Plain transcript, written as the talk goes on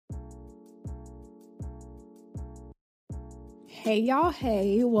Hey y'all,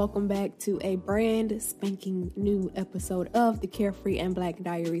 hey, welcome back to a brand spanking new episode of the Carefree and Black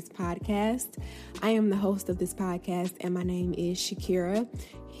Diaries podcast. I am the host of this podcast and my name is Shakira.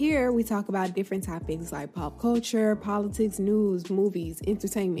 Here we talk about different topics like pop culture, politics, news, movies,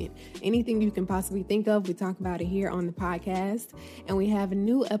 entertainment, anything you can possibly think of. We talk about it here on the podcast, and we have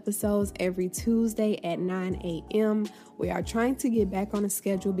new episodes every Tuesday at 9 a.m. We are trying to get back on a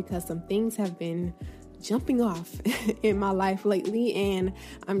schedule because some things have been jumping off in my life lately, and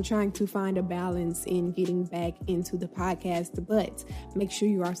I'm trying to find a balance in getting back into the podcast. But make sure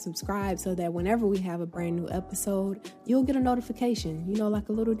you are subscribed so that whenever we have a brand new episode, you'll get a notification, like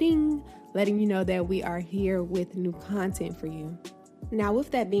a little ding, letting you know that we are here with new content for you. Now,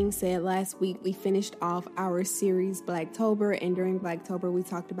 with that being said, last week we finished off our series Blacktober, and during Blacktober we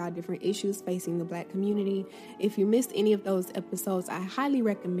talked about different issues facing the Black community. If you missed any of those episodes, I highly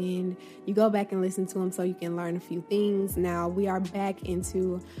recommend you go back and listen to them so you can learn a few things. Now, we are back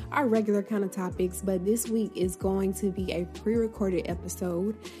into our regular kind of topics, but this week is going to be a pre-recorded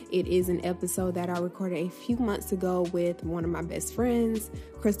episode. It is an episode that I recorded a few months ago with one of my best friends,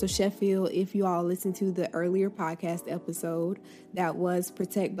 Crystal Sheffield. If you all listened to the earlier podcast episode that was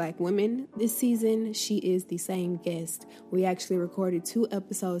Protect Black Women this season, she is the same guest. We actually recorded 2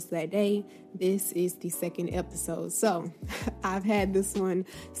 episodes that day. This is the second episode. So I've had this one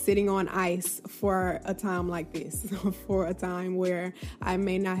sitting on ice for a time like this, for a time where I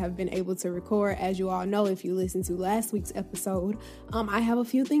may not have been able to record. As you all know, if you listened to last week's episode, I have a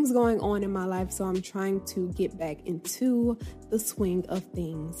few things going on in my life, so I'm trying to get back into the swing of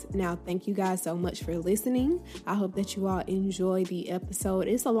things. Now, thank you guys so much for listening. I hope that you all enjoy the episode.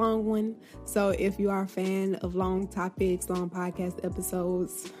 It's a long one, so if you are a fan of long topics, long podcast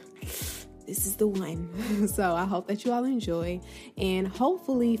episodes, this is the one. So I hope that you all enjoy, and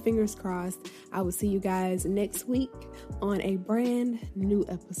hopefully, fingers crossed, I will see you guys next week on a brand new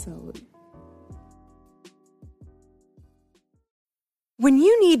episode. When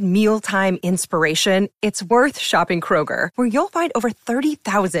you need mealtime inspiration, it's worth shopping Kroger, where you'll find over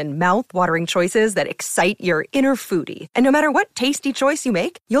 30,000 mouth-watering choices that excite your inner foodie. And no matter what tasty choice you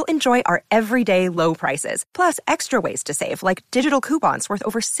make, you'll enjoy our everyday low prices, plus extra ways to save, like digital coupons worth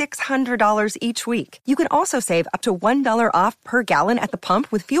over $600 each week. You can also save up to $1 off per gallon at the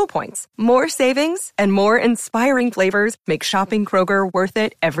pump with fuel points. More savings and more inspiring flavors make shopping Kroger worth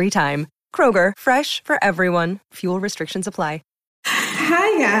it every time. Kroger, fresh for everyone. Fuel restrictions apply.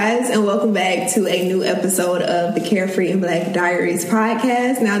 Hi guys, and welcome back to a new episode of the Carefree and Black Diaries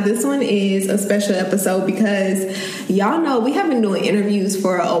podcast. Now, this one is a special episode because y'all know we have been doing interviews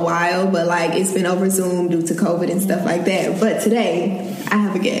for a while, but it's been over Zoom due to COVID and stuff like that. But today I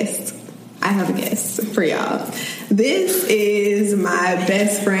have a guest. For y'all. This is my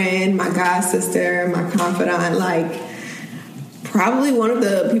best friend, my god sister, my confidant, probably one of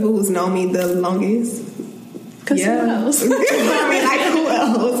the people who's known me the longest. Yeah. Who else? Who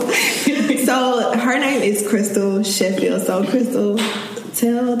else? So her name is Crystal Sheffield. So Crystal,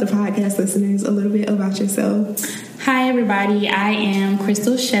 tell the podcast listeners a little bit about yourself. Hi everybody, I am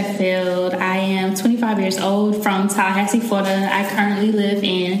Crystal Sheffield. I am 25 years old from Tallahassee, Florida. I currently live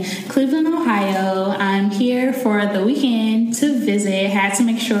in Cleveland, Ohio. I'm here for the weekend to visit. Had to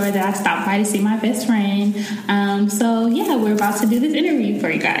make sure that I stopped by to see my best friend. We're about to do this interview for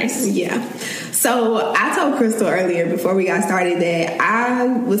you guys. Yeah. So I told Crystal earlier before we got started that I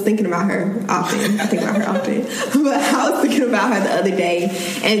was thinking about her often. I think about her often. But I was thinking about her the other day,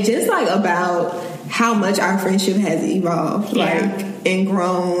 and just about how much our friendship has evolved, and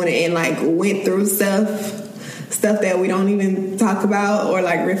grown, and went through stuff that we don't even talk about or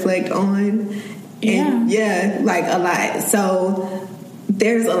reflect on. And a lot. So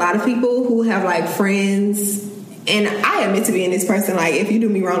there's a lot of people who have friends. And I admit to being this person, if you do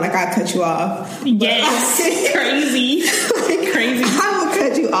me wrong, I'll cut you off. Yes, crazy. Crazy. I will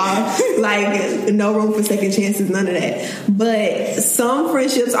cut you off. No room for second chances, none of that. But some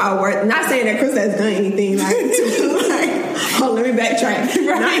friendships are worth, not saying that Chris has done anything, let me backtrack.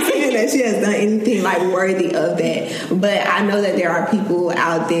 Right. Not saying that she has done anything, worthy of that. But I know that there are people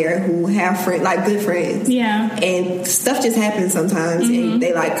out there who have friends, good friends. Yeah. And stuff just happens sometimes, and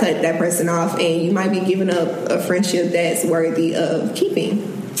they, cut that person off, and you might be giving up a friendship that's worthy of keeping.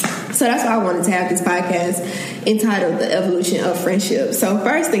 So that's why I wanted to have this podcast entitled The Evolution of Friendship. So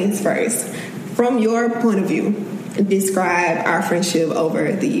first things first, from your point of view, describe our friendship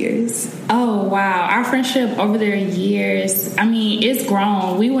over the years. Oh, wow. Our friendship over the years, it's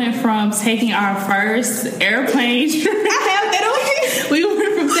grown. We went from taking our first airplane trip. We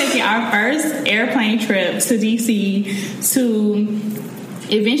went from taking our first airplane trip to DC to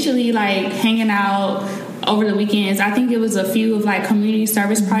eventually hanging out over the weekends. I think it was a few of like community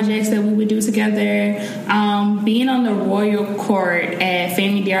service projects that we would do together. Being on the Royal Court at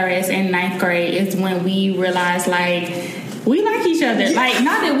Family DRS in 9th grade is when we realized like we like each other. Like,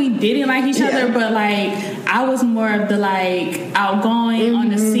 not that we didn't like each other, but like I was more of the like outgoing on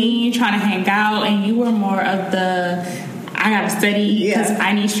the scene, trying to hang out, and you were more of the I gotta study because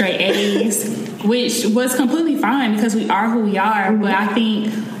I need straight A's, which was completely fine because we are who we are. But I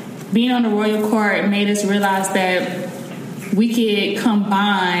think being on the Royal Court made us realize that we could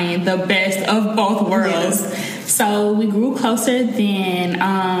combine the best of both worlds. So we grew closer then,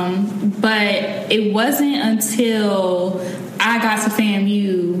 but it wasn't until I got to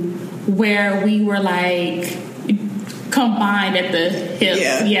FAMU where we were like combined at the hip.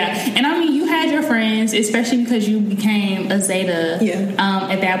 And I mean, you had your friends, especially because you became a Zeta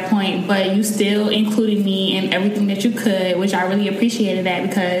at that point, but you still included me in everything that you could, which I really appreciated that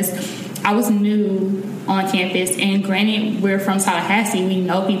because I was new on campus, and granted we're from Tallahassee, we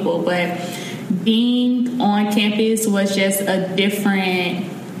know people, but being on campus was just a different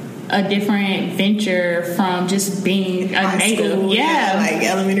venture from just being a native. School, like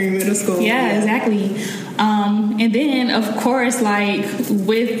elementary, middle school. Exactly. And then, of course, like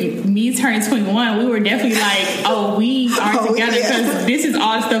with me turning 21, we were definitely like, oh, we are together because this is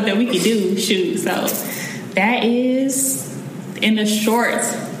all the stuff that we could do. Shoot. So that is, in the short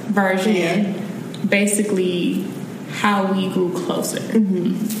version, basically how we grew closer.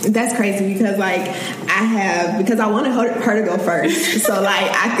 That's crazy because like because I wanted her to go first, so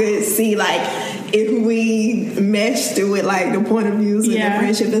like I could see like if we meshed with like the point of views and the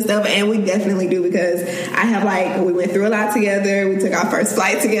friendship and stuff, and we definitely do because I have like we went through a lot together. We took our first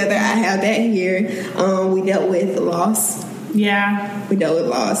flight together. I have that here. We dealt with loss. We dealt with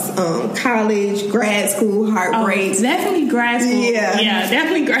loss. College, grad school, heartbreak. Definitely grad school.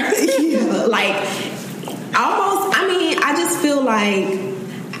 Definitely grad school. Like almost. I mean, I just feel like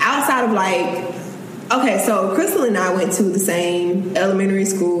outside of like. Okay, so Crystal and I went to the same elementary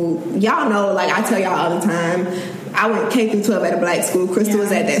school. Y'all know, like I tell y'all all the time, I went K through 12 at a black school. Crystal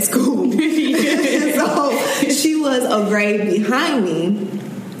was at that school. So she was a grade behind me.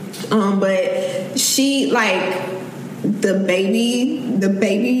 But she, like, the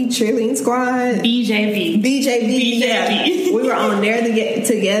baby cheerleading squad. BJV. Yeah. We were on there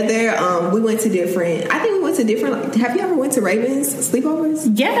together. We went to different, have you ever went to Ravens sleepovers?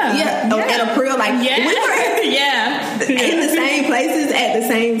 Yeah. At April, like we were in the same places at the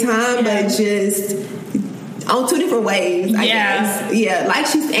same time, but just on two different ways, I guess.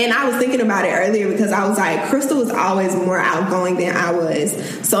 Like and I was thinking about it earlier because I was like, Crystal was always more outgoing than I was.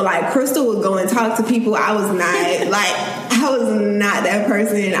 So like Crystal would go and talk to people. I was not that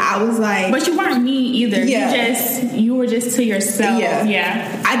person. I was like, but you weren't me either. You were just to yourself.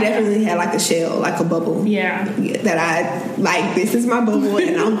 I definitely had like a shell, like a bubble. That I like. This is my bubble,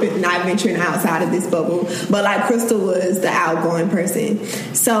 and I'm not venturing outside of this bubble. But like Crystal was the outgoing person.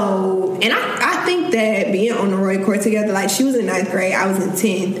 So, and I think that being on the Royal Court together, like she was in 9th grade, I was in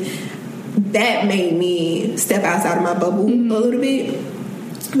 10th. That made me step outside of my bubble a little bit.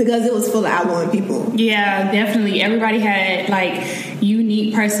 Because it was full of outgoing people. Yeah, definitely. Everybody had like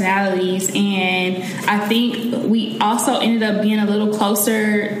unique personalities, and I think we also ended up being a little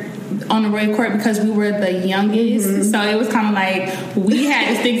closer on the Royal Court because we were the youngest. So it was kind of like we had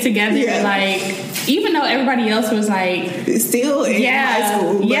to stick together. Like even though everybody else was like still in high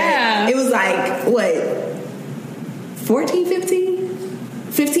school. But it was like what 14,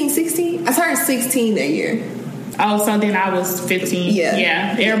 15, 16. I started 16 that year. Oh, so then I was 15.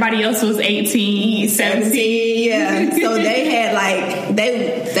 Yeah. Everybody else was 18, 17. So they had like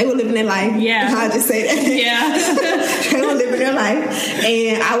they were living their life. I'll just say that. They were living their life,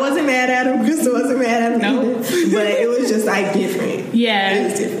 and I wasn't mad at them. Crystal wasn't mad at them. No, but it was just like different. It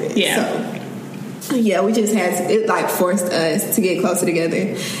was different. So we just it like forced us to get closer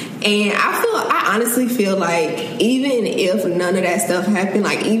together. And I honestly feel like even if none of that stuff happened,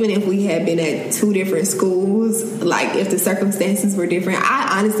 like even if we had been at two different schools, like if the circumstances were different,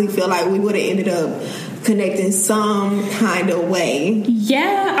 I honestly feel like we would have ended up connecting some kind of way.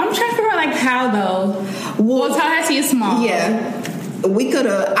 I'm trying to figure out like how though. Well, Tallahassee is small. We could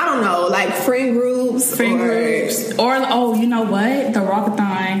have, I don't know, like friend groups. Or you know what? The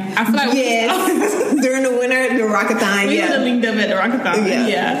Rockathon. I feel like during the winter, the Rockathon. We would have linked up at the Rockathon.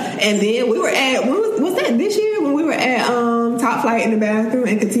 And then we were at, was that this year when we were at Top Flight in the bathroom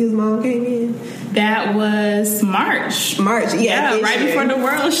and Katia's mom came in? That was March. Right before the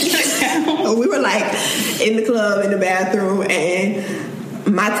world shut down. We were like in the club in the bathroom, and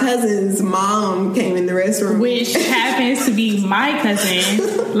my cousin's mom came in the restroom, which happens to be my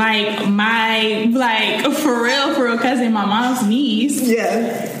cousin, like my for real cousin, my mom's niece.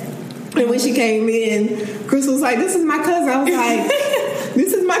 Yeah. And when she came in, Crystal was like, "This is my cousin." I was like,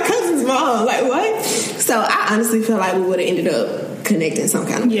 "This is my cousin's mom." Like, what? So I honestly feel like we would have ended up connecting some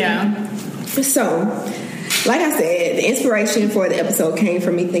kind of way. Yeah. So, like I said, the inspiration for the episode came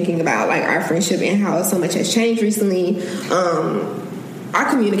from me thinking about like our friendship and how so much has changed recently. Our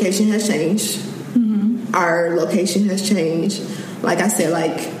communication has changed. Mm-hmm. Our location has changed. Like I said,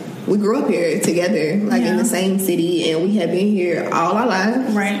 like we grew up here together, like in the same city, and we have been here all our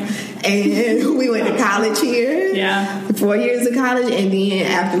lives. Right. And we went to college here. Yeah. 4 years of college, and then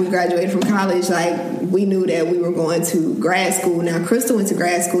after we graduated from college, like we knew that we were going to grad school. Now, Crystal went to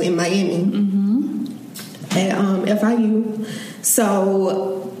grad school in Miami. Mm-hmm. At FIU.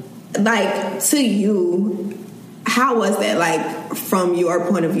 So, like, to you, how was that, like, from your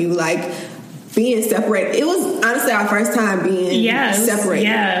point of view, like, being separated? It was, honestly, our first time being separated.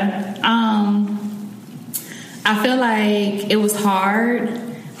 Yeah. I feel like it was hard,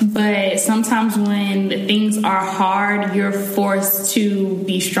 but sometimes when things are hard, you're forced to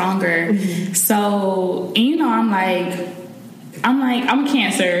be stronger. Mm-hmm. So, you know, I'm a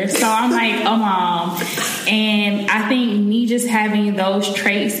Cancer, so I'm like a mom, and I think me just having those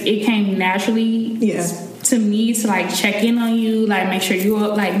traits, it came naturally to me to like check in on you, like make sure you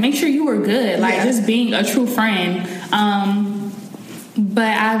were good, like just being a true friend.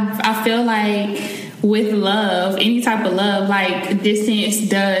 But I feel like with love, any type of love, like distance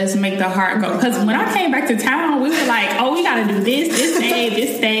does make the heart go. Because when I came back to town, we were like, oh, we gotta do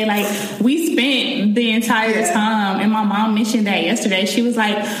this day. Like we spent the entire time, and my mom mentioned that yesterday. She was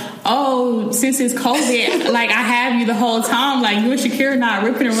like, oh, since it's COVID, like I have you the whole time, like you and Shakira not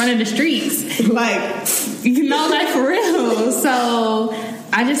ripping and running the streets, like, you know, like for real. So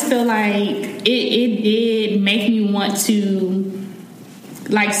I just feel like it did make me want to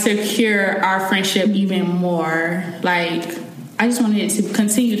like secure our friendship even more. Like I just wanted it to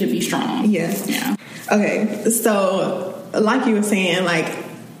continue to be strong. Yeah. Okay, so like you were saying, like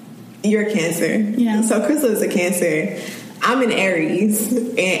you're a Cancer. Yeah. So Crystal is a Cancer. I'm an Aries,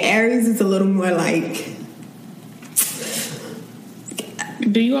 and Aries is a little more like.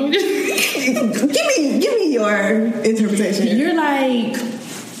 Do you want me to give me your interpretation? You're like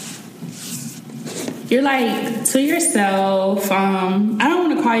to yourself. I don't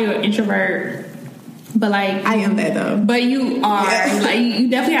want to call you an introvert, but like I am that though. But you are like you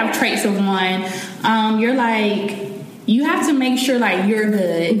definitely have traits of one. You're like you have to make sure like you're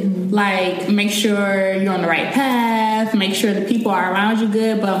good. Mm-hmm. Like make sure you're on the right path. Make sure the people are around you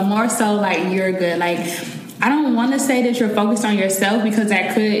good, but more so like you're good. Like I don't want to say that you're focused on yourself because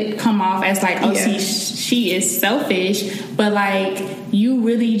that could come off as like she is selfish, but like you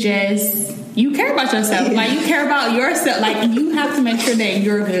really just. You care about yourself. Like, you care about yourself. Like, you have to make sure that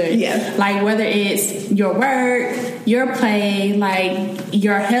you're good. Yeah. Like, whether it's your work, your play, like,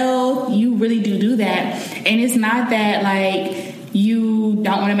 your health, you really do that. And it's not that, like, you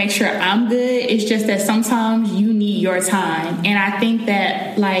don't want to make sure I'm good. It's just that sometimes you need your time. And I think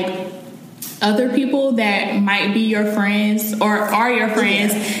that, like, other people that might be your friends or are your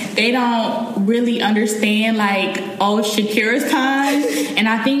friends, they don't really understand like, oh, Shakira's time. And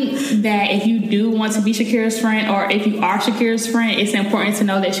I think that if you do want to be Shakira's friend, or if you are Shakira's friend, it's important to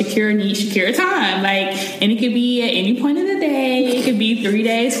know that Shakira needs Shakira time. Like, and it could be at any point of the day. It could be 3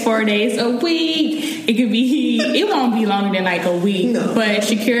 days, 4 days, a week. It could be, it won't be longer than like a week. No. But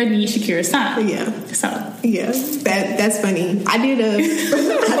Shakira needs Shakira's time. Yeah. So yeah, that's funny. I did a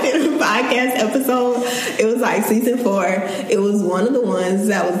podcast episode. It was like season 4. It was one of the ones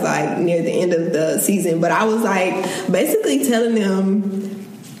that was like near the end of the season, but I was like basically telling them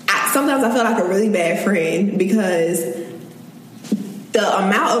sometimes I feel like a really bad friend because the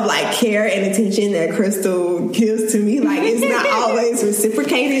amount of like care and attention that Crystal gives to me, like it's not always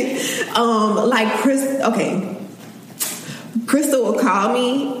reciprocated. Crystal will call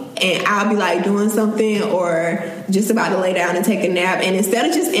me and I'll be like doing something or just about to lay down and take a nap, and instead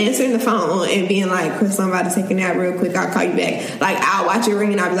of just answering the phone and being like, Crystal, I'm about to take a nap real quick, I'll call you back, like I'll watch it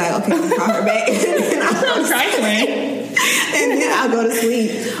ring and I'll be like, okay, I'll call her back. And then I'll go to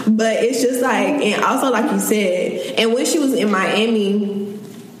sleep. But it's just like, and also like you said, and when she was in Miami,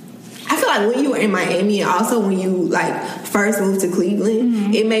 I feel like when you were in Miami and also when you like first moved to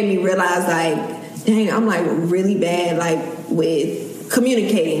Cleveland, it made me realize like, dang, I'm like really bad like with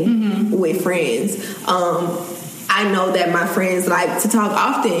communicating with friends. I I know that my friends like to talk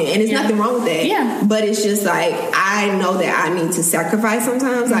often, and there's nothing wrong with that. Yeah. But it's just like, I know that I need to sacrifice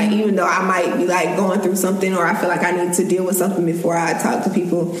sometimes. Like, even though I might be like going through something, or I feel like I need to deal with something before I talk to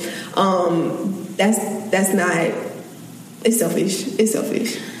people. That's not. It's selfish. It's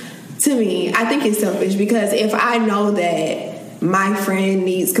selfish. To me, I think it's selfish, because if I know that my friend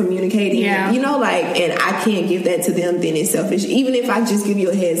needs communicating, you know, like, and I can't give that to them, then it's selfish. Even if I just give you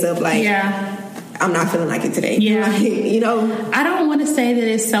a heads up, like, I'm not feeling like it today. Yeah. Like, you know? I don't want to say that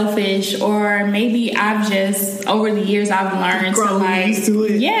it's selfish, or maybe I've just, over the years, I've learned to like, used to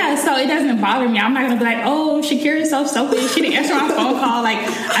it. Yeah, so it doesn't bother me. I'm not going to be like, oh, Shakira is so selfish. She didn't answer my phone call. Like,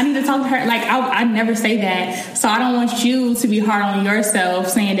 I need to talk to her. Like, I never say that. So I don't want you to be hard on yourself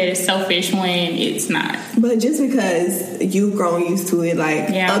saying that it's selfish when it's not. But just because you've grown used to it, like,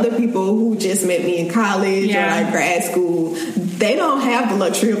 other people who just met me in college or like grad school, they don't have the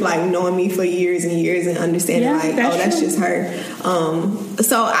luxury of like knowing me for years and years and understanding like, that's just her.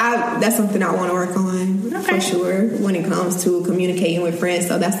 So that's something I want to work on for sure when it comes to communicating with friends.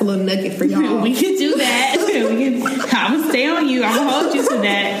 So that's a little nugget for y'all. We can do that. I'm gonna stay on you. I'm gonna hold you to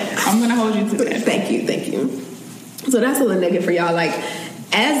that. I'm gonna hold you to that. Thank you. So that's a little nugget for y'all. Like,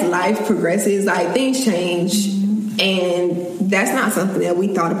 as life progresses, like, things change, and that's not something that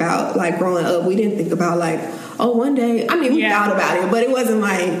we thought about like growing up. We didn't think about like, oh, one day. I mean, we thought about it, but it wasn't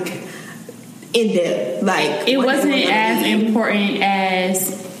like in depth. Like, it wasn't as important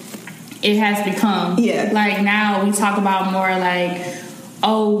as it has become. Yeah. Like, now we talk about more like,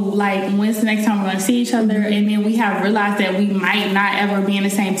 oh, like, when's the next time we're going to see each other? And then we have realized that we might not ever be in the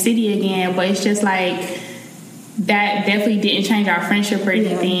same city again. But it's just like, that definitely didn't change our friendship or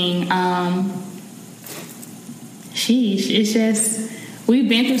anything. It's just, we've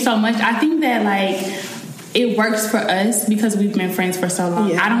been through so much. I think that like, it works for us because we've been friends for so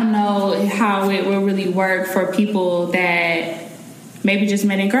long. I don't know how it will really work for people that maybe just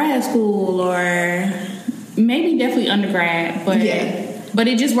met in grad school, or maybe definitely undergrad, but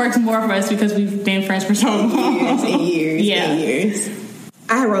it just works more for us because we've been friends for so long. Years.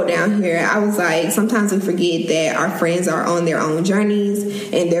 I wrote down here, I was like, sometimes we forget that our friends are on their own journeys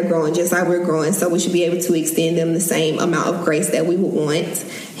and they're growing just like we're growing, so we should be able to extend them the same amount of grace that we would want.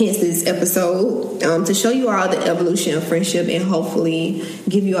 Hence this episode, to show you all the evolution of friendship and hopefully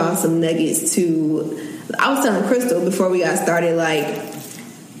give you all some nuggets to... I was telling Crystal before we got started, like,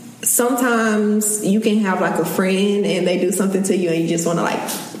 sometimes you can have like a friend and they do something to you and you just want to like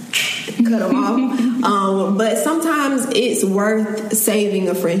cut them off. But sometimes it's worth saving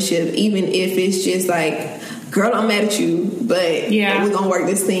a friendship, even if it's just like, girl, I'm mad at you, but we're gonna work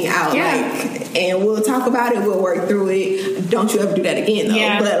this thing out. Like, and we'll talk about it, we'll work through it. Don't you ever do that again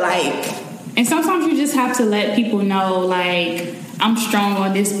though. But like, and sometimes you just have to let people know, like, I'm strong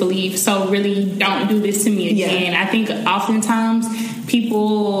on this belief, so really don't do this to me again. I think oftentimes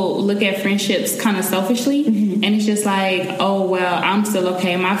people look at friendships kind of selfishly, and it's just like, oh, well, I'm still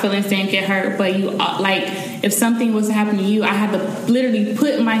okay. My feelings didn't get hurt, but you, like, if something was to happen to you, I had to literally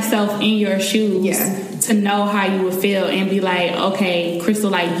put myself in your shoes to know how you would feel and be like, okay,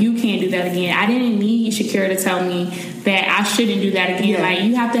 Crystal, like, you can't do that again. I didn't need Shakira to tell me that I shouldn't do that again. Like,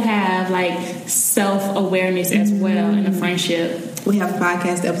 you have to have, like, self-awareness as well in a friendship. We have a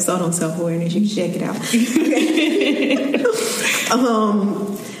podcast episode on self-awareness. You can check it out.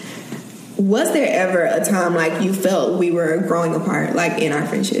 Was there ever a time like you felt we were growing apart, like in our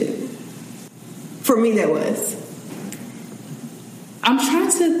friendship? For me, there was. I'm trying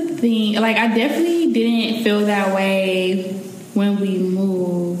to think. Like, I definitely didn't feel that way when we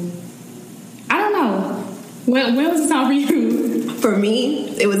moved. I don't know. When was the time for you? For me,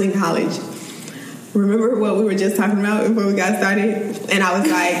 it was in college. Remember what we were just talking about before we got started? And I was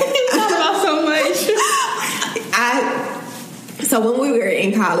like... talk about so much. So when we were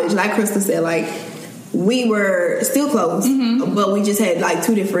in college, like Crystal said, like, we were still close, but we just had, like,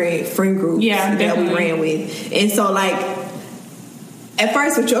 two different friend groups that we ran with. And so, like, at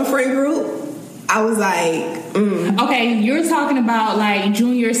first with your friend group, I was like... Okay, you're talking about, like,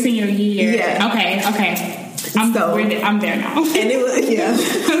 junior, senior year. Yeah. Okay. I'm there now. And it was,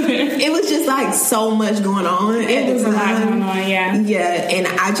 it was just like so much going on. It was a lot going on, Yeah, and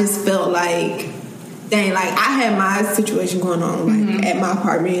I just felt like, dang, like I had my situation going on, like at my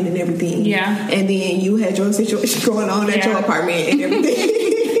apartment and everything. Yeah. And then you had your situation going on at your apartment and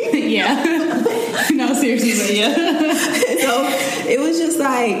everything. No, seriously, but So it was just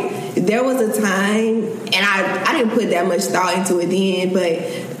like, there was a time, and I didn't put that much thought into it then, but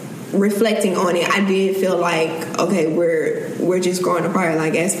reflecting on it, I did feel like, okay, we're just growing apart,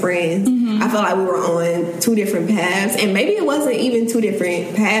 like, as friends. I felt like we were on two different paths, and maybe it wasn't even two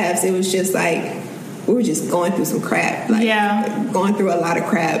different paths. It was just like going through some crap. Going through a lot of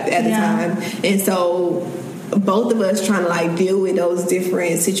crap at the time. And so both of us trying to like deal with those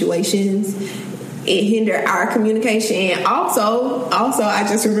different situations, it hindered our communication. And also I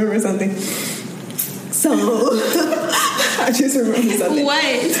just remembered something. So I just remembered something.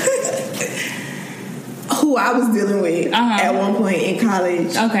 What? Who I was dealing with at one point in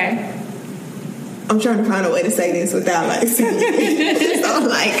college. Okay. I'm trying to find a way to say this without like saying it. So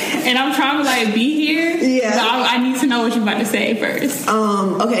like, and I'm trying to like be here. Yeah. So I need to know what you're about to say first.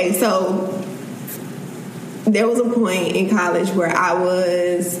 Okay, so there was a point in college where I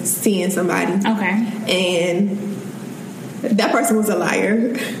was seeing somebody. Okay. And that person was a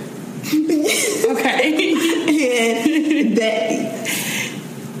liar. Okay. And that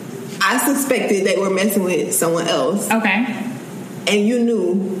I suspected they were messing with someone else. Okay. And you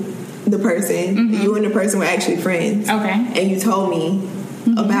knew the person. You and the person were actually friends. Okay. And you told me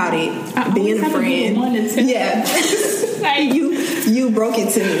about it. Being a friend. Yeah. Like, you broke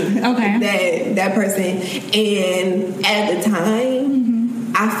it to me. Okay. That person. And at the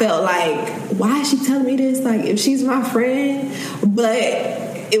time, I felt like, why is she telling me this? Like, if she's my friend. But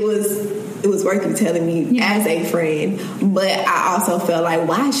it was worth you telling me as a friend. But I also felt like,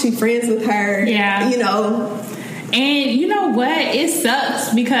 why is she friends with her? Yeah. You know? And you know what? It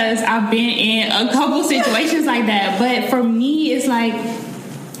sucks because I've been in a couple situations like that. But for me, it's like,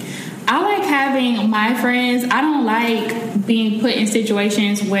 I like having my friends. I don't like being put in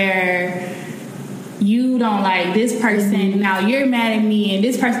situations where you don't like this person. Now you're mad at me and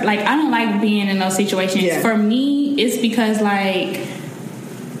this person. Like, I don't like being in those situations. Yeah. For me, it's because like,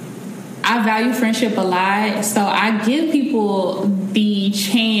 I value friendship a lot, so I give people the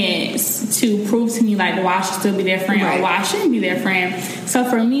chance to prove to me like why I should still be their friend or why I shouldn't be their friend. So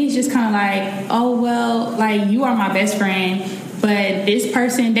for me, it's just kind of like, oh well, like you are my best friend, but this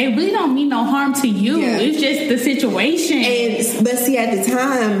person, they really don't mean no harm to you. Yeah. It's just the situation. But see, at the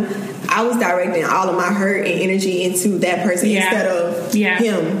time, I was directing all of my hurt and energy into that person instead of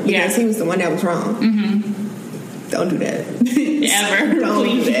him because he was the one that was wrong. Don't do that. Ever. Don't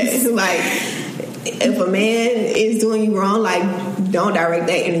Please. do that. Like, if a man is doing you wrong, like, don't direct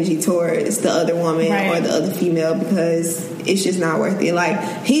that energy towards the other woman or the other female because it's just not worth it.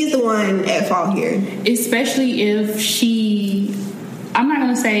 Like, he's the one at fault here. Especially if she... I'm not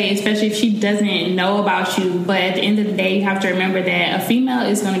going to say especially if she doesn't know about you, but at the end of the day, you have to remember that a female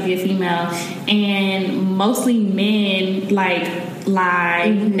is going to be a female, and mostly men, like,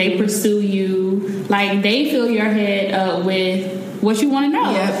 lie, they pursue you, like, they fill your head up with what you want to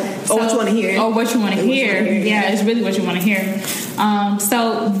know. Or what you want to hear. Or what you want to hear. Yeah, it's really what you want to hear.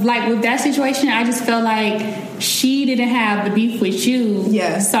 So, like, with that situation, I just felt like she didn't have the beef with you.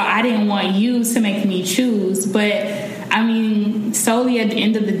 Yeah. So I didn't want you to make me choose. But I mean, solely at the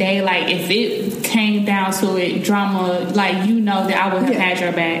end of the day, like, if it came down to it, drama, like, you know that I would have had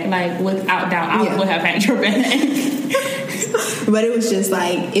your back. Like, without doubt, I would have had your back. But it was just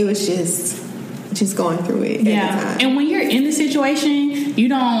like, just going through it at the time. And when you're in the situation, you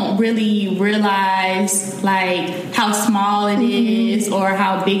don't really realize, like, how small it is or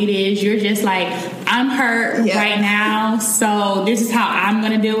how big it is. You're just like, I'm hurt right now, so this is how I'm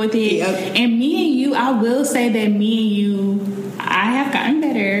going to deal with it. And me and you, I will say that me and you, I have gotten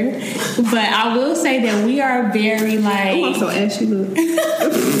better, but I will say that we are very, like... I'm so ashy, look.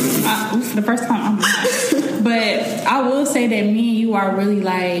 The first time I'm not. But I will say that me and you are really,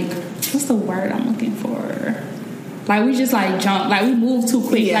 like... What's the word I'm looking for? Like, we just, like, jump. Like, we move too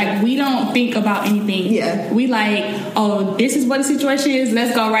quick. Like, we don't think about anything. We, like, oh, this is what the situation is.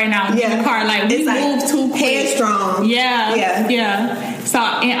 Let's go right now. In the car. Like, we move too quick. Headstrong. Yeah. So,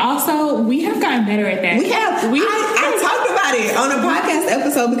 and also, we have gotten better at that. We have. I talked about it on a podcast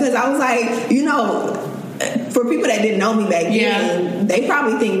episode because I was like, you know, for people that didn't know me back then, they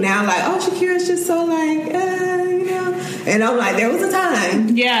probably think now, like, oh, Shakira's just so, like, you know. And I'm like, there was a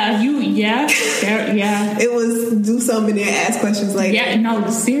time. It was do something and ask questions later. Yeah, no,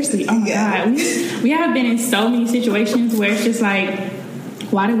 seriously. Oh, my God. We have been in so many situations where it's just like,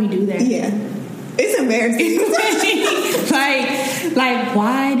 why did we do that? Yeah. It's embarrassing. like,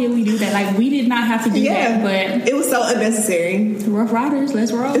 why did we do that? Like, we did not have to do that, but... It was so unnecessary. Rough Riders,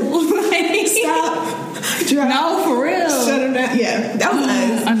 let's roll. Stop. No, for real. Shut them down. Yeah, that was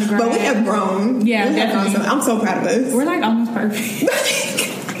us. Underground. But we have grown. Yeah, definitely. I'm so proud of us. We're like almost perfect.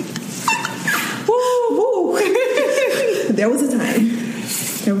 Woo. There was a time.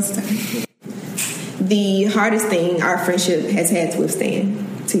 The hardest thing our friendship has had to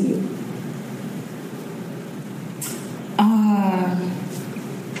withstand to you?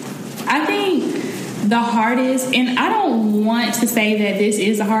 I think the hardest, and I don't want to say that this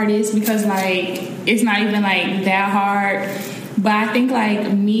is the hardest because, like, it's not even, like, that hard. But I think,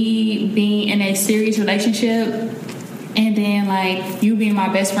 like, me being in a serious relationship and then, like, you being my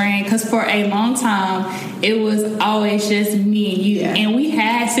best friend, because for a long time, it was always just me and you. Yeah. And we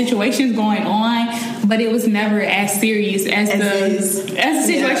had situations going on, but it was never as serious as the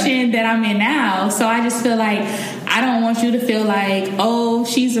situation that I'm in now. So I just feel like I don't want you to feel like, oh,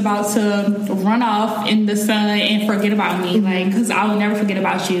 she's about to run off in the sun and forget about me. Mm-hmm. Like, because I will never forget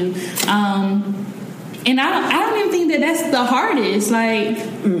about you. And I don't even think that that's the hardest. Like,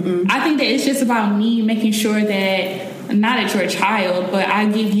 I think that it's just about me making sure that, not that you're a child, but I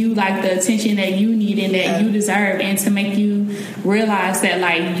give you, like, the attention that you need and that you deserve, and to make you realize that,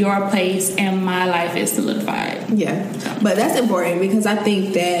 like, your place in my life is solidified. Yeah. So. But that's important, because I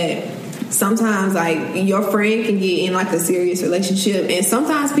think that sometimes, like, your friend can get in, like, a serious relationship, and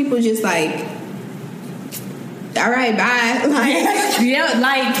sometimes people just, like, all right, bye. Like, yeah,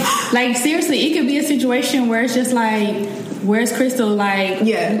 like seriously, it could be a situation where it's just like, where's Crystal? Like,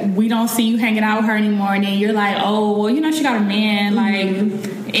 we don't see you hanging out with her anymore, and then you're like, oh, well, you know, she got a man, like,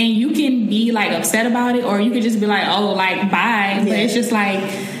 and you can be, like, upset about it, or you could just be like, oh, like, bye. But it's just like,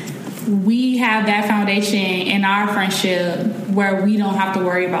 we have that foundation in our friendship where we don't have to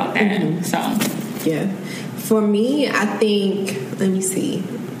worry about that. So, yeah, for me, I think, let me see.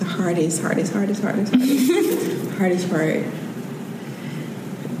 The hardest part. I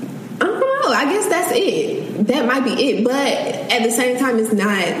don't know. I guess that's it. That might be it. But at the same time, it's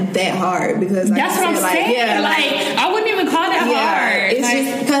not that hard, because, like, that's what I'm saying. Yeah, like, I wouldn't even call that hard. It's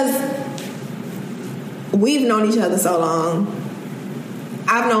just because we've known each other so long.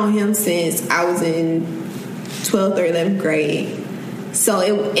 I've known him since I was in 12th or 11th grade. So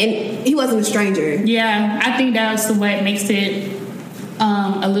and he wasn't a stranger. Yeah, I think that's what makes it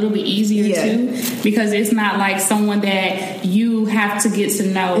a little bit easier too, because it's not like someone that you have to get to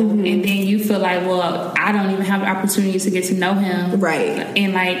know, and then you feel like, well, I don't even have the opportunity to get to know him, right?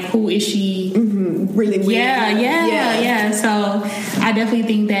 And, like, who is she really? Yeah. So I definitely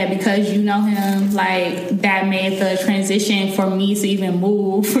think that because you know him, like, that made the transition for me to even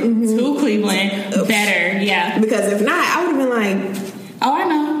move to Cleveland better. Yeah, because if not, I would have been like, oh, I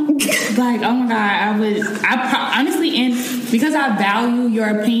know. Like, oh my God, honestly, and because I value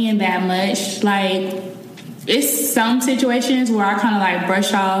your opinion that much, like, it's some situations where I kind of, like,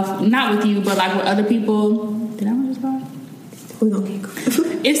 brush off, not with you, but, like, with other people. Did I just go?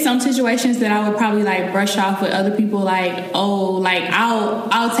 It's some situations that I would probably, like, brush off with other people, like, oh, like,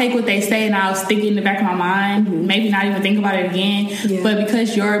 I'll take what they say and I'll stick it in the back of my mind, maybe not even think about it again. But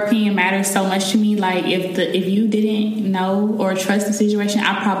because your opinion matters so much to me, like, if you didn't know or trust the situation,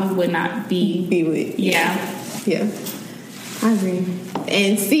 I probably would not be with. Yeah, I agree.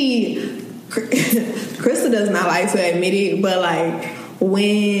 And see, Crystal does not like to admit it, but, like,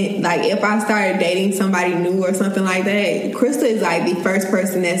 when, like, if I started dating somebody new or something like that, Crystal is, like, the first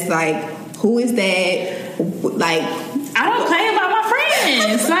person that's like, who is that? Like, I don't play about my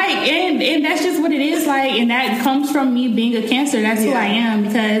friends. Like, and that's just what it is. Like, and that comes from me being a Cancer. That's who I am,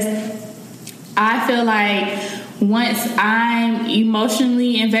 because I feel like once I'm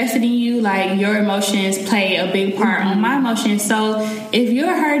emotionally invested in you, like, your emotions play a big part on my emotions. So if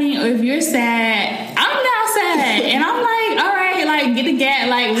you're hurting or if you're sad, I'm not sad, and I'm like, all right, like, get the gat,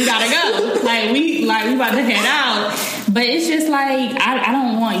 like, we gotta go, like we about to head out. But it's just like, I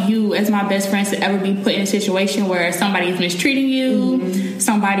don't want you as my best friends to ever be put in a situation where somebody is mistreating you,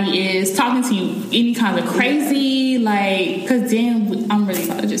 somebody is talking to you any kind of crazy, like, because then I'm really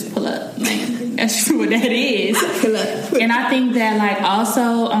about to just pull up. Like, that's just what that is. And I think that, like,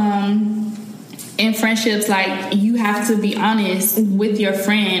 also in friendships, like, you have to be honest with your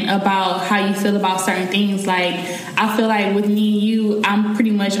friend about how you feel about certain things. Like, I feel like with me and you, I'm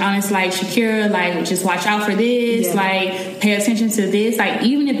pretty much honest, like, Shakira, like, just watch out for this, like, pay attention to this. Like,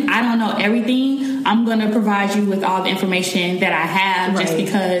 even if I don't know everything, I'm gonna provide you with all the information that I have, just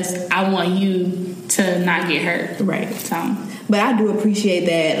because I want you to not get hurt. Right. So, but I do appreciate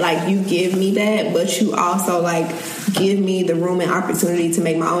that, like, you give me that, but you also, like, give me the room and opportunity to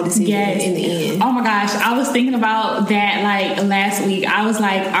make my own decision in the end. Oh my gosh, I was thinking about that, like, last week. I was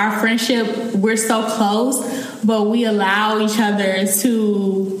like, our friendship, we're so close, but we allow each other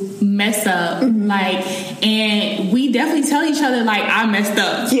to mess up. Like, and we definitely tell each other, like, I messed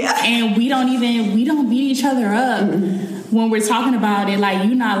up. And we don't beat each other up when we're talking about it. Like,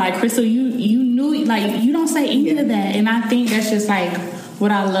 you not like, Crystal, you knew, like, you don't say any of that. And I think that's just, like,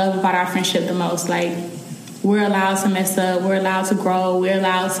 what I love about our friendship the most. Like, we're allowed to mess up, we're allowed to grow, we're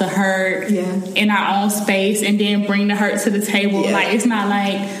allowed to hurt in our own space, and then bring the hurt to the table. Like, it's not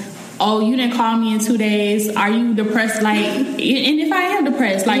like, oh, you didn't call me in 2 days. Are you depressed? Like, and if I am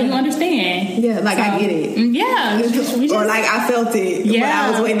depressed, like, you understand. Yeah, like, so, I get it. Yeah. Or like, I felt it. Yeah. But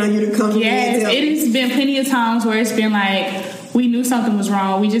I was waiting on you to come to me and tell me. It has been plenty of times where it's been like, we knew something was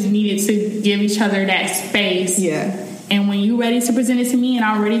wrong. We just needed to give each other that space. Yeah. And when you're ready to present it to me and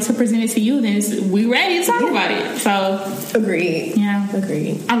I'm ready to present it to you, then we ready to talk about it. So agreed. Yeah.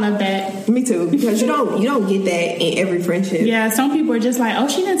 Agreed. I love that. Me too. Because you don't get that in every friendship. Yeah, some people are just like, oh,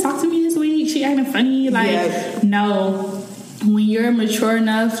 she didn't talk to me this week. She acting funny. Like, no. When you're mature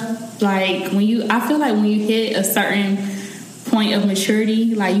enough, like I feel like when you hit a certain point of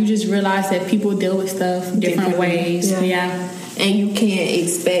maturity, like you just realize that people deal with stuff different ways. Yeah. And you can't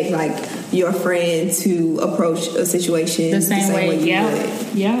expect like your friend to approach a situation the same way you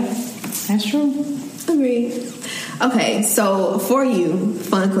would. Yeah, that's true. Agreed. Okay, so for you,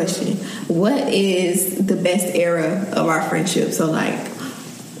 fun question. What is the best era of our friendship? So like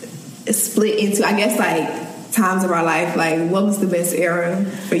split into, I guess, like times of our life. Like, what was the best era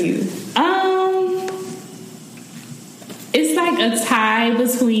for you? It's like a tie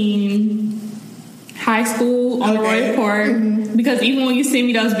between high school on the Roy Court, because even when you send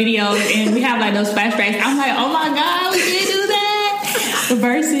me those videos and we have like those flashbacks, I'm like, oh my god, we did do that.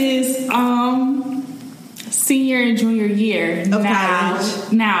 Versus senior and junior year.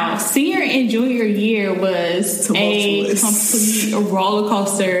 Now senior and junior year was tumultuous. A complete roller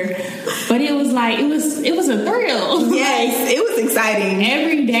coaster, but it was like it was a thrill. Yes, it was exciting.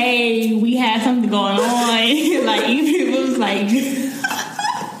 Every day we had something going on. Like even if it was like.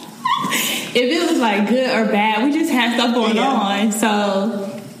 If it was like good or bad, we just had stuff going on.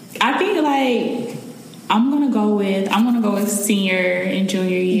 So I think like I'm gonna go with senior and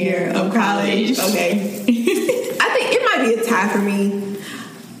junior year of college. Okay. I think it might be a tie for me.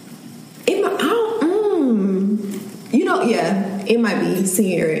 It might be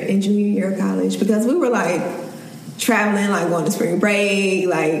senior and junior year of college, because we were like traveling, like going to spring break,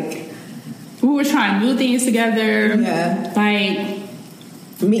 like we were trying new things together. Yeah, like.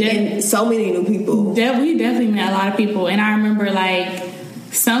 Meeting so many new people. We definitely met a lot of people. And I remember like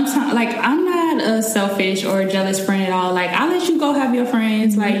sometimes, like I'm not a selfish or a jealous friend at all. Like I'll let you go have your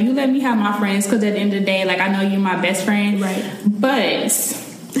friends. Like you let me have my friends, because at the end of the day, like I know you're my best friend. Right. But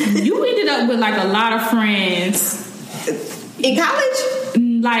you ended up with like a lot of friends. In college?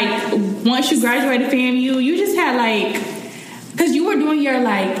 Like once you graduated from FAMU, you just had like, because you were doing your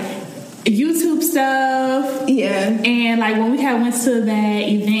like YouTube stuff. Yeah. And like when we went to that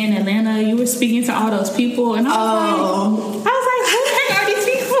event in Atlanta, you were speaking to all those people, and I was like, who the heck are these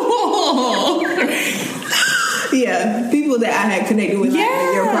people? Yeah, people that I had connected with like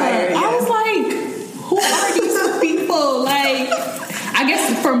a year prior. Yeah. I was like, who are these people? Like, I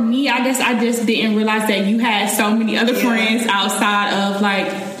guess for me, I just didn't realize that you had so many other friends outside of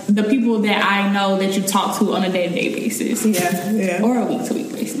like the people that I know that you talk to on a day-to-day basis. Yeah. Or a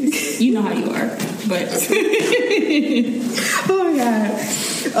week-to-week basis. You know how you are. But oh my god.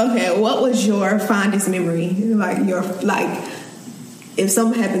 Okay, what was your fondest memory? Like if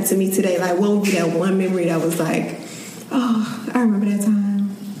something happened to me today, like what would be that one memory that was like, oh, I remember that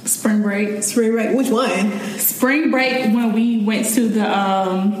time? Spring break. Which one? Spring break, when we went to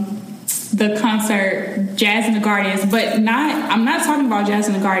the concert Jazz in the Gardens, but I'm not talking about Jazz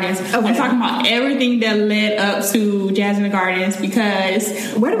in the Gardens. Okay. I'm talking about everything that led up to Jazz in the Gardens,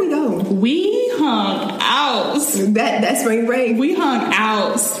 because where did we go? We hung out. That spring break. We hung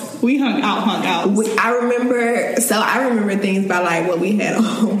out. I remember things by like what we had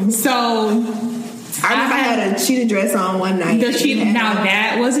on. So I had a cheetah dress on one night. Now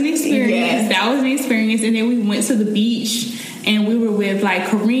that was an experience. Yes. That was an experience. And then we went to the beach. And we were with like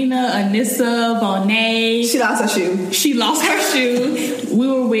Karina, Anissa, Bonet. She lost her shoe. We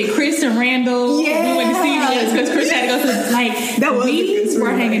were with Chris and Randall. Yeah. We went to see because Chris had to go to like we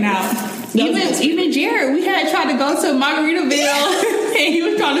were hanging out. Even Jared, we had tried to go to Margaritaville and he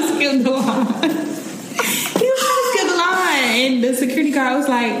was trying to skip the line. And the security guard was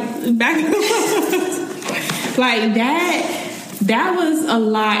like, back up. Like that was a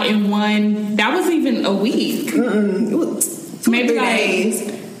lot in one. That wasn't even a week. Maybe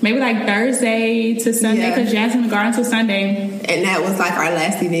like Thursday to Sunday, because Jazz in the Gardens was Sunday, and that was like our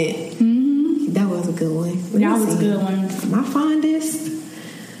last event. Mm-hmm. That was a good one. That was a good one. My fondest.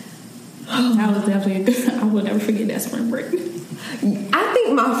 That was definitely a good. I will never forget that spring break. I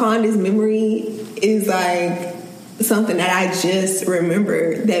think my fondest memory is like something that I just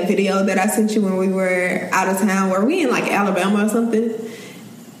remembered. That video that I sent you when we were out of town. Were we in like Alabama or something?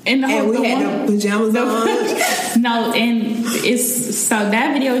 And we had the pajamas on. No, and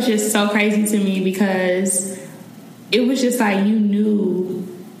that video is just so crazy to me, because it was just like you knew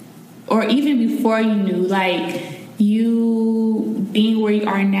or even before you knew, like, you being where you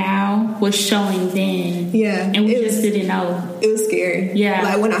are now was showing then. Yeah. And we just didn't know. It was scary. Yeah.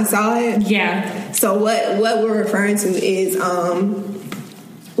 Like, when I saw it. Yeah. So what we're referring to is,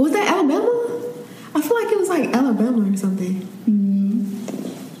 was that Alabama? I feel like it was like Alabama or something.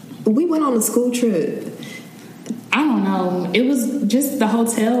 Mm-hmm. We went on a school trip. I don't know. It was just the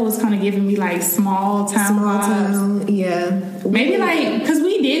hotel was kind of giving me like small town vibes. Yeah. Maybe like because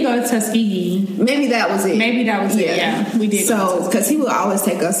we did go to Tuskegee. Maybe that was it. Yeah, we did. So because he would always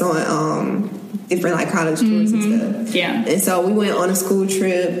take us on different like college tours and stuff. Yeah. And so we went on a school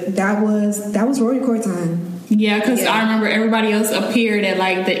trip. That was Rory Court time. Yeah, because I remember everybody else appeared at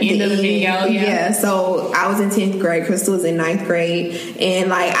like the end of the video. Yeah, so I was in 10th grade. Crystal was in 9th grade. And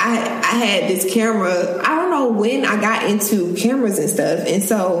like I had this camera. I don't know when I got into cameras and stuff. And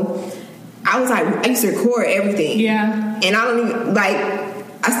so I was like, I used to record everything. Yeah. And I don't even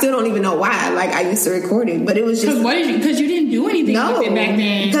I still don't even know why. Like, I used to record it, but it was just because you didn't do anything with it back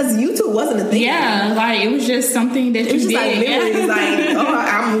then. Because YouTube wasn't a thing. Yeah, like it was just something that you did. Like, literally, it was like, oh,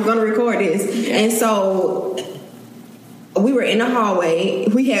 I'm gonna record this, and so we were in the hallway.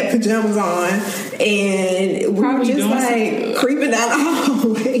 We had pajamas on, and we were just like creeping down the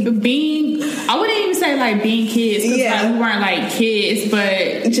hallway. I wouldn't even say like being kids, because like, we weren't like kids,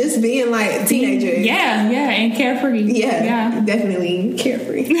 but just being like teenagers. And carefree. Yeah, definitely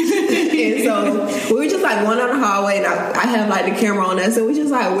carefree. And so we were just like going down the hallway, and I had like the camera on us, and we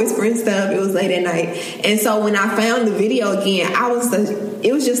just like whispering stuff. It was late at night, and so when I found the video again,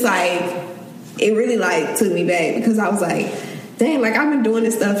 it was just like. It really like took me back because I was like, dang, like I've been doing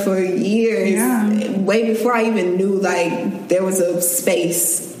this stuff for years, way before I even knew like there was a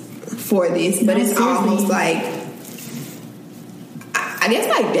space for this. But it's almost like, I guess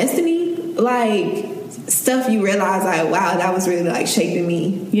like destiny, like stuff you realize like, wow, that was really like shaping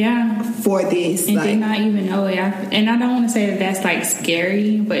me. Yeah. For this. And like, did not even know it. And I don't want to say that that's like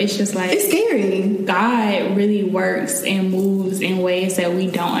scary, but it's just like it's scary. God really works and moves in ways that we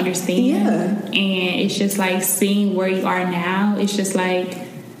don't understand. Yeah. And it's just like seeing where you are now, it's just like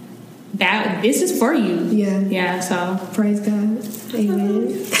that this is for you. Yeah, so praise God.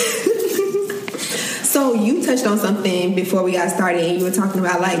 Amen. So you touched on something before we got started, and you were talking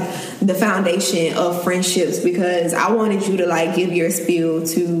about like the foundation of friendships, because I wanted you to like give your spiel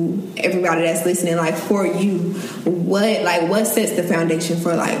to everybody that's listening. Like, for you, what sets the foundation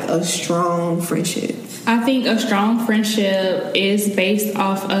for like a strong friendship? I think a strong friendship is based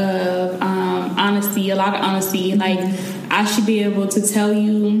off of honesty, a lot of honesty. Like, I should be able to tell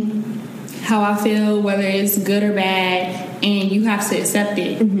you how I feel, whether it's good or bad, and you have to accept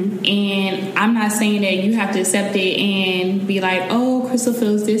it. Mm-hmm. And I'm not saying that you have to accept it and be like, oh, Crystal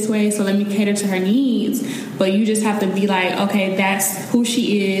feels this way, so let me cater to her needs. But you just have to be like, okay, that's who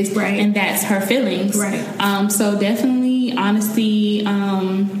she is, right, and that's her feelings. Right. So definitely honesty.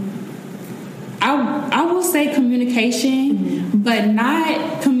 I will say communication, mm-hmm, but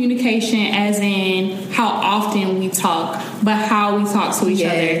not communication as in how often we talk, but how we talk to each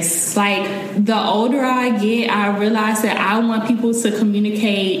other. Like, the older I get, I realize that I want people to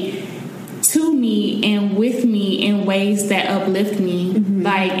communicate to me and with me in ways that uplift me, mm-hmm,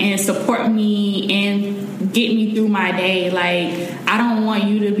 like, and support me and get me through my day. Like, I don't want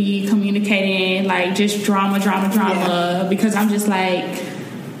you to be communicating like just drama, because I'm just like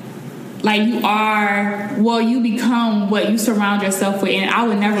you become what you surround yourself with, and I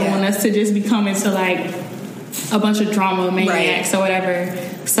would never want us to just become into like a bunch of drama maniacs, right, or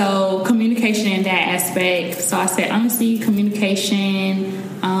whatever. So communication in that aspect. So I said honesty, communication.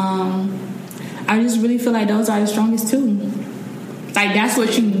 I just really feel like those are the strongest too. Like, that's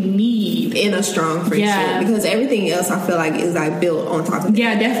what you need in a strong friendship, because everything else I feel like is like built on top of it.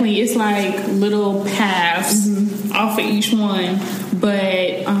 Yeah, definitely. It's like little paths, mm-hmm, off of each one,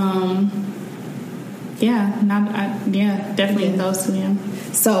 but definitely those two. Yeah.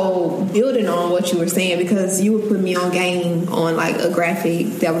 So building on what you were saying, because you would put me on game on like a graphic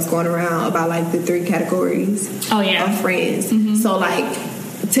that was going around about like the 3 categories of friends. Mm-hmm. So like,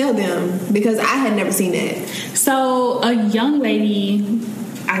 tell them, because I had never seen that. So a young lady,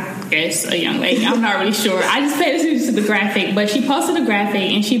 I'm not really sure. I just paid attention to the graphic, but she posted a graphic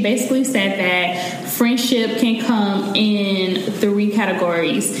and she basically said that friendship can come in 3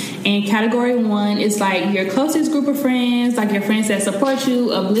 categories. And category 1 is like your closest group of friends, like your friends that support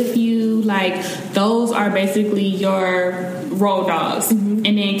you, uplift you. Like, those are basically your road dogs. Mm-hmm.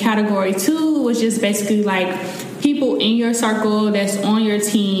 And then category 2 was just basically like people in your circle that's on your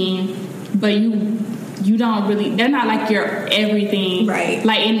team, but you you don't really, they're not like your everything. Right.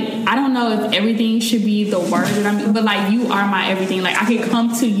 Like, and I don't know if everything should be the word that I'm, but like, you are my everything. Like, I can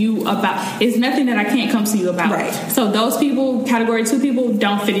come to you about, it's nothing that I can't come to you about. Right. So those people, category 2 people,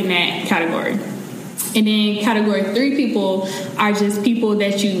 don't fit in that category. And then category 3 people are just people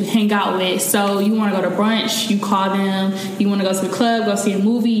that you hang out with. So you want to go to brunch, you call them. You want to go to the club, go see a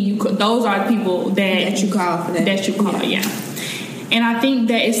movie. Those are the people that you call for that. That you call, yeah. And I think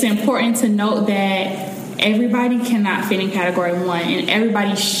that it's important to note that everybody cannot fit in category 1, and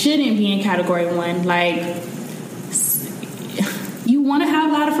everybody shouldn't be in category 1. Like, you want to have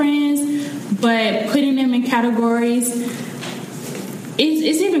a lot of friends, but putting them in categories,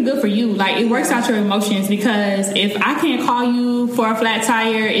 it's even good for you. Like, it works out your emotions, because if I can't call you for a flat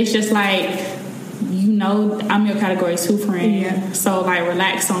tire, it's just like, I'm your category 2 friend. Yeah. So, like,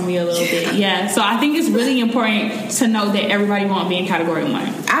 relax on me a little bit. Yeah. So I think it's really important to know that everybody won't be in category 1.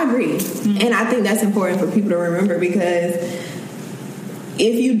 I agree. Mm-hmm. And I think that's important for people to remember, because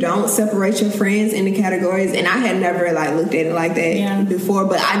if you don't separate your friends into categories, and I had never like looked at it like that before,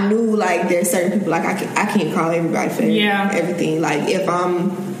 but I knew like there's certain people like I can't call everybody for everything. Like, if I'm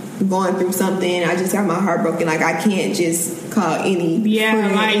going through something, I just got my heart broken, like I can't just call any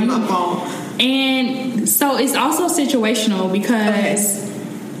friend like on my phone. And so it's also situational, because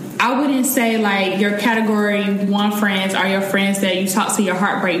I wouldn't say like your category 1 friends are your friends that you talk to your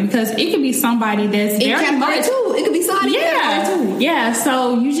heartbreak, because it could be somebody that's in very much too. It could be somebody in category 2. Yeah.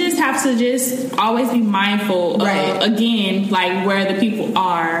 So you just have to just always be mindful of, again, like where the people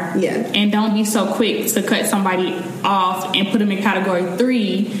are. Yeah. And don't be so quick to cut somebody off and put them in category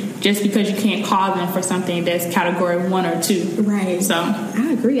 3 just because you can't call them for something that's category 1 or 2. Right. So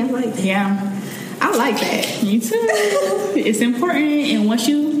I agree. I like that. Yeah. I like that. Me too. It's important, and once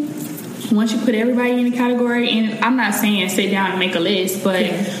you put everybody in a category, and I'm not saying sit down and make a list, but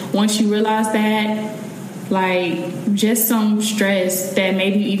once you realize that, like, just some stress that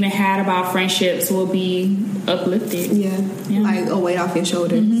maybe you even had about friendships will be uplifted. Yeah. Like a weight off your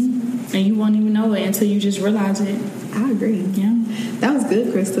shoulders. Mm-hmm. And you won't even know it until you just realize it. I agree. Yeah. That was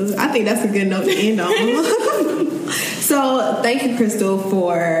good, Crystal. I think that's a good note to end on. So thank you, Crystal,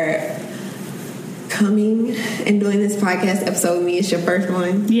 for coming and doing this podcast episode with me. It's your first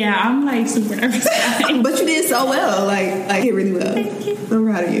one. Yeah, I'm like super nervous. But you did so well. Like you did really well. Thank you.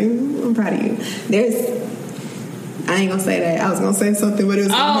 I'm proud of you. I ain't gonna say that. I was gonna say something, but it was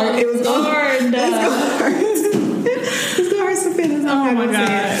gonna hurt. It was gonna hurt. It's gonna hurt some feelings. Oh my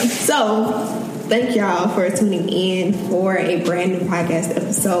God. So thank y'all for tuning in for a brand new podcast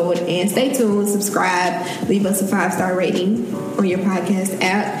episode, and stay tuned, subscribe, leave us a 5-star rating on your podcast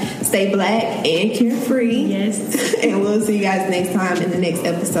app. Stay black and carefree. Yes. And we'll see you guys next time in the next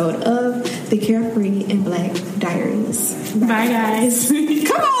episode of the Carefree and Black Diaries. Bye guys.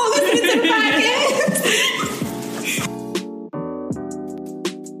 Come on, listen to